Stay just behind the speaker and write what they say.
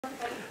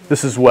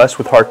This is Wes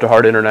with Heart to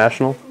Heart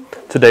International.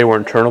 Today we're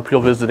in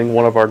Ternopil visiting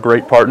one of our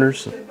great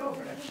partners.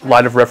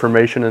 Light of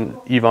Reformation and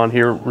Yvonne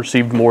here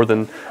received more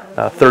than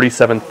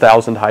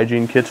 37,000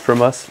 hygiene kits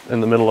from us in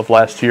the middle of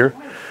last year.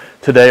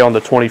 Today, on the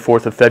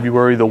 24th of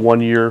February, the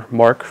 1-year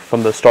mark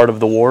from the start of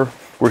the war,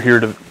 we're here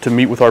to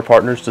meet with our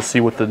partners to see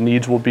what the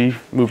needs will be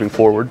moving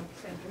forward.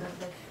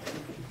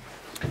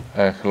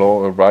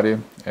 Hello everybody.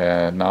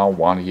 Now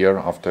 1 year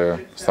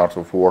after start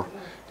of war,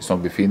 it's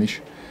not be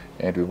finished,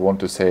 and we want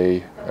to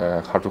say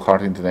Heart to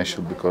Heart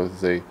International because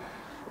they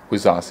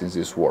with us in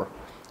this war.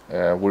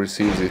 We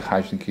received the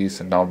hygiene kits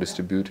and now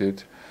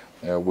distributed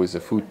with the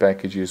food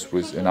packages,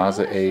 with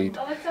another aid,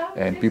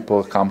 and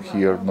people come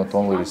here not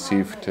only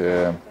received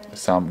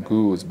some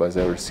goods, but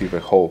they receive a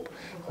hope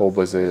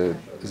that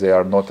they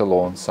are not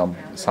alone. Some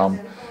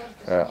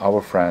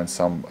our friends,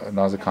 some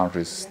other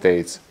countries,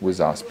 states with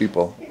us,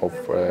 people of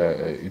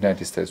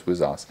United States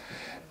with us.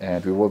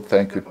 And we want to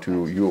thank you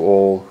to you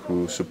all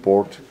who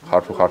support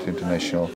Heart to Heart International.